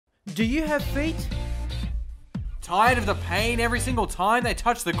Do you have feet? Tired of the pain every single time they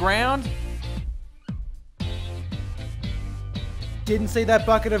touch the ground? Didn't see that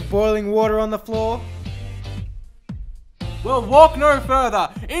bucket of boiling water on the floor? Well, walk no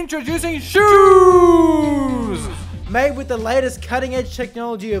further. Introducing shoes! Made with the latest cutting-edge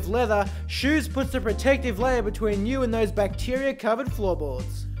technology of leather, Shoes puts a protective layer between you and those bacteria-covered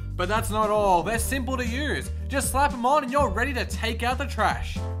floorboards. But that's not all. They're simple to use. Just slap them on and you're ready to take out the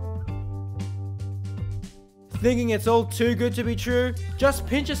trash. Thinking it's all too good to be true? Just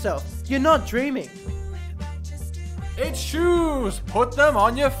pinch yourself. You're not dreaming. It's shoes. Put them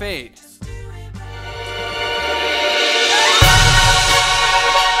on your feet.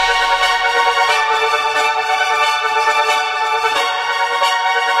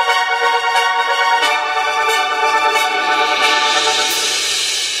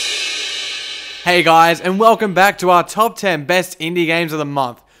 Hey guys, and welcome back to our top 10 best indie games of the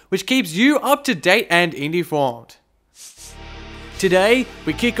month, which keeps you up to date and indie-formed. Today,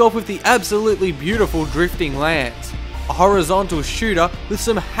 we kick off with the absolutely beautiful Drifting Lands, a horizontal shooter with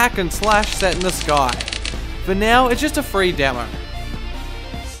some hack and slash set in the sky. For now, it's just a free demo.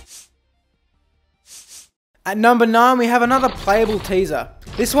 At number 9, we have another playable teaser.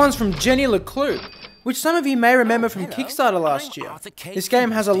 This one's from Jenny Leclerc, which some of you may remember from Kickstarter last year. This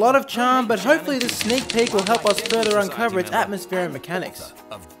game has a lot of charm, but hopefully this sneak peek will help us further uncover its atmosphere and mechanics.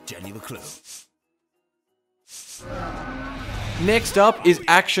 Next up is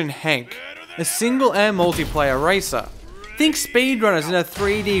Action Hank, a single and multiplayer racer. Think speedrunners in a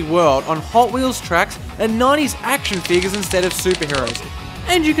 3D world on Hot Wheels tracks and 90s action figures instead of superheroes,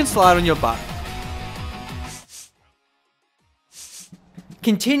 and you can slide on your butt.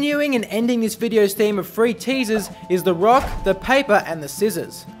 Continuing and ending this video's theme of free teasers is the rock, the paper and the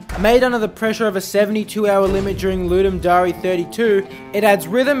scissors. Made under the pressure of a 72-hour limit during Ludum Dare 32, it adds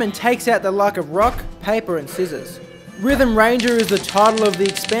rhythm and takes out the luck of rock, paper and scissors. Rhythm Ranger is the title of the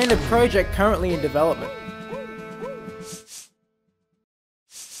expanded project currently in development.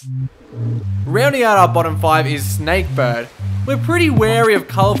 Rounding out our bottom 5 is Snakebird. We're pretty wary of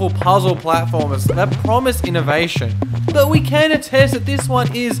colourful puzzle platformers that promise innovation, but we can attest that this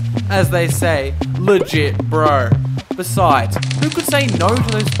one is, as they say, legit bro. Besides, who could say no to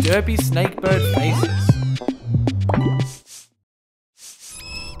those derpy Snakebird faces?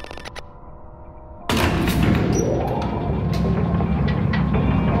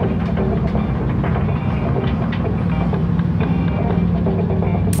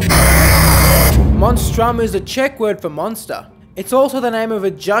 Monstrum is a Czech word for monster. It's also the name of a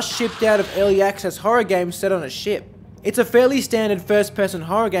just shipped out of early access horror game set on a ship. It's a fairly standard first-person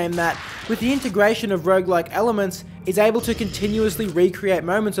horror game that, with the integration of roguelike elements, is able to continuously recreate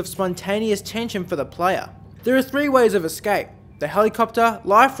moments of spontaneous tension for the player. There are 3 ways of escape: the helicopter,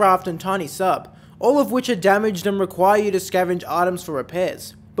 life raft and tiny sub, all of which are damaged and require you to scavenge items for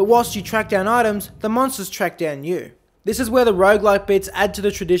repairs. But whilst you track down items, the monsters track down you. This is where the roguelike bits add to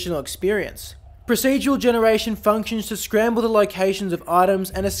the traditional experience. Procedural generation functions to scramble the locations of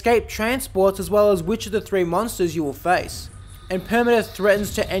items and escape transports, as well as which of the 3 monsters you will face. And Permadeath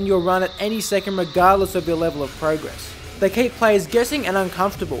threatens to end your run at any second regardless of your level of progress. They keep players guessing and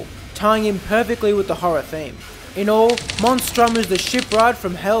uncomfortable, tying in perfectly with the horror theme. In all, Monstrum is the ship ride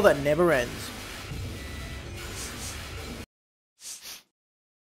from hell that never ends.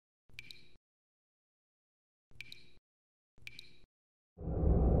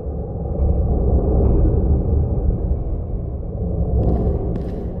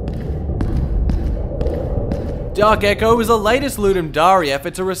 Dark Echo is the latest Ludum Dare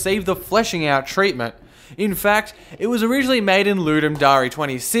effort to receive the fleshing out treatment. In fact, it was originally made in Ludum Dare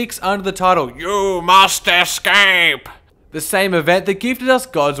 26 under the title You Must Escape, the same event that gifted us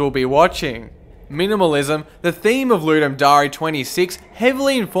Gods Will Be Watching. Minimalism, the theme of Ludum Dare 26,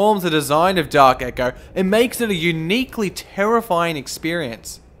 heavily informs the design of Dark Echo and makes it a uniquely terrifying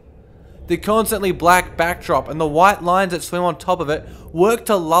experience. The constantly black backdrop and the white lines that swim on top of it work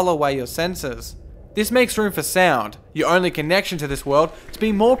to lull away your senses. This makes room for sound, your only connection to this world, to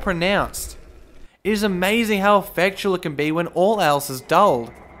be more pronounced. It is amazing how effectual it can be when all else is dulled.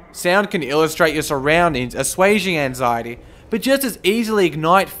 Sound can illustrate your surroundings, assuaging anxiety, but just as easily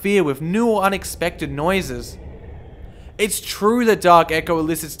ignite fear with new or unexpected noises. It's true that Dark Echo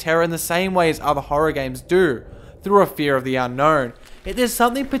elicits terror in the same way as other horror games do, through a fear of the unknown, yet there's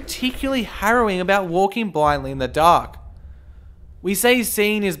something particularly harrowing about walking blindly in the dark. We say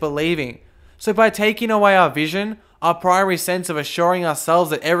seeing is believing, so by taking away our vision, our primary sense of assuring ourselves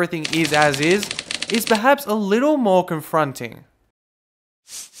that everything is as is perhaps a little more confronting. At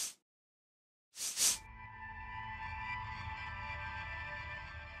 6,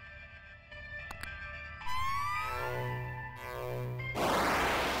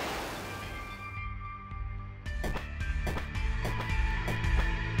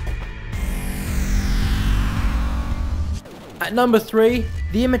 At number 3,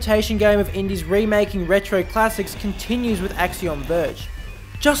 the imitation game of indies remaking retro classics continues with Axiom Verge.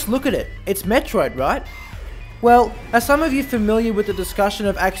 Just look at it, it's Metroid, right? Well, as some of you familiar with the discussion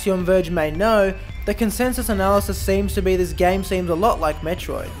of Axiom Verge may know, the consensus analysis seems to be this game seems a lot like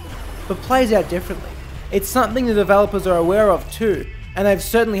Metroid, but plays out differently. It's something the developers are aware of too, and they've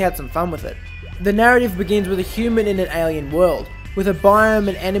certainly had some fun with it. The narrative begins with a human in an alien world, with a biome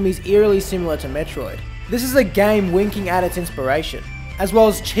and enemies eerily similar to Metroid. This is a game winking at its inspiration, as well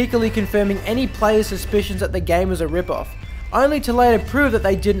as cheekily confirming any player's suspicions that the game is a ripoff, only to later prove that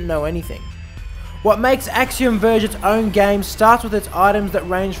they didn't know anything. What makes Axiom Verge its own game starts with its items that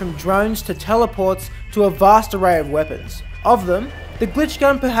range from drones to teleports to a vast array of weapons. Of them, the glitch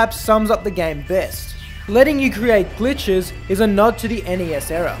gun perhaps sums up the game best. Letting you create glitches is a nod to the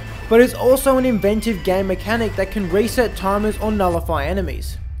NES era, but is also an inventive game mechanic that can reset timers or nullify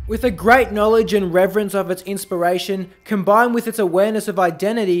enemies. With a great knowledge and reverence of its inspiration, combined with its awareness of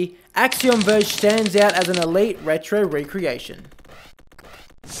identity, Axiom Verge stands out as an elite retro recreation.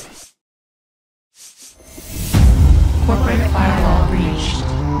 Corporate firewall breached.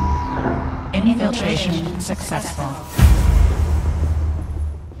 Infiltration successful.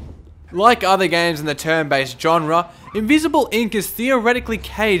 Like other games in the turn-based genre, Invisible Ink is theoretically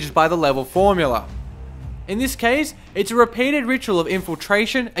caged by the level formula. In this case, it's a repeated ritual of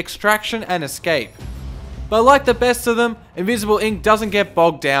infiltration, extraction, and escape. But like the best of them, Invisible Ink doesn't get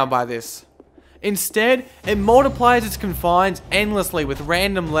bogged down by this. Instead, it multiplies its confines endlessly with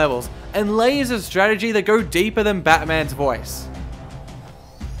random levels and layers of strategy that go deeper than Batman's voice.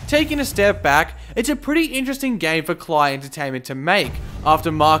 Taking a step back, it's a pretty interesting game for Client Entertainment to make,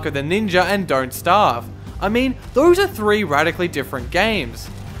 after Mark of the Ninja and Don't Starve. I mean, those are 3 radically different games.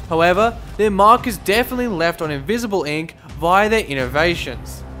 However, their mark is definitely left on Invisible Ink via their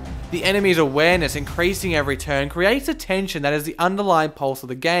innovations. The enemy's awareness increasing every turn creates a tension that is the underlying pulse of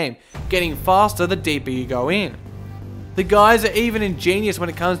the game, getting faster the deeper you go in. The guys are even ingenious when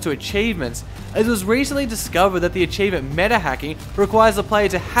it comes to achievements, as it was recently discovered that the achievement meta hacking requires the player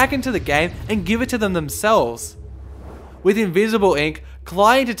to hack into the game and give it to them themselves. With Invisible Ink,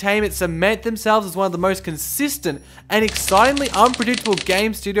 Client Entertainment cement themselves as one of the most consistent and excitingly unpredictable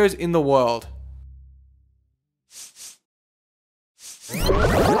game studios in the world. Hey,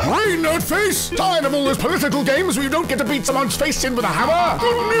 Nerdface! Tired of all those political games where you don't get to beat someone's face in with a hammer?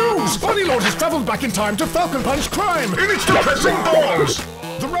 Good news! Honeylord has travelled back in time to Falcon Punch crime in its depressing balls!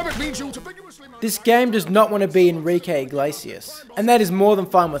 The rabbit needs you to vigorously... This game does not want to be Enrique Iglesias, and that is more than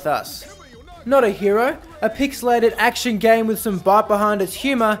fine with us. Not a hero, a pixelated action game with some bite behind its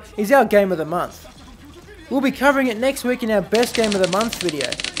humour is our game of the month. We'll be covering it next week in our best game of the month video,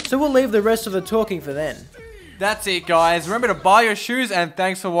 so we'll leave the rest of the talking for then. That's it, guys. Remember to buy your shoes, and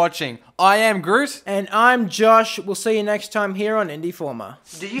thanks for watching. I am Groot. And I'm Josh. We'll see you next time here on Indieformer.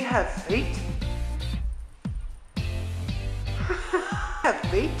 Do you have feet? Have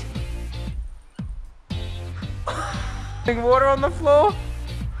feet? Water on the floor?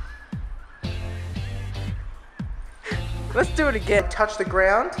 Let's do it again. Touch the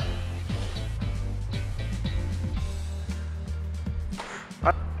ground.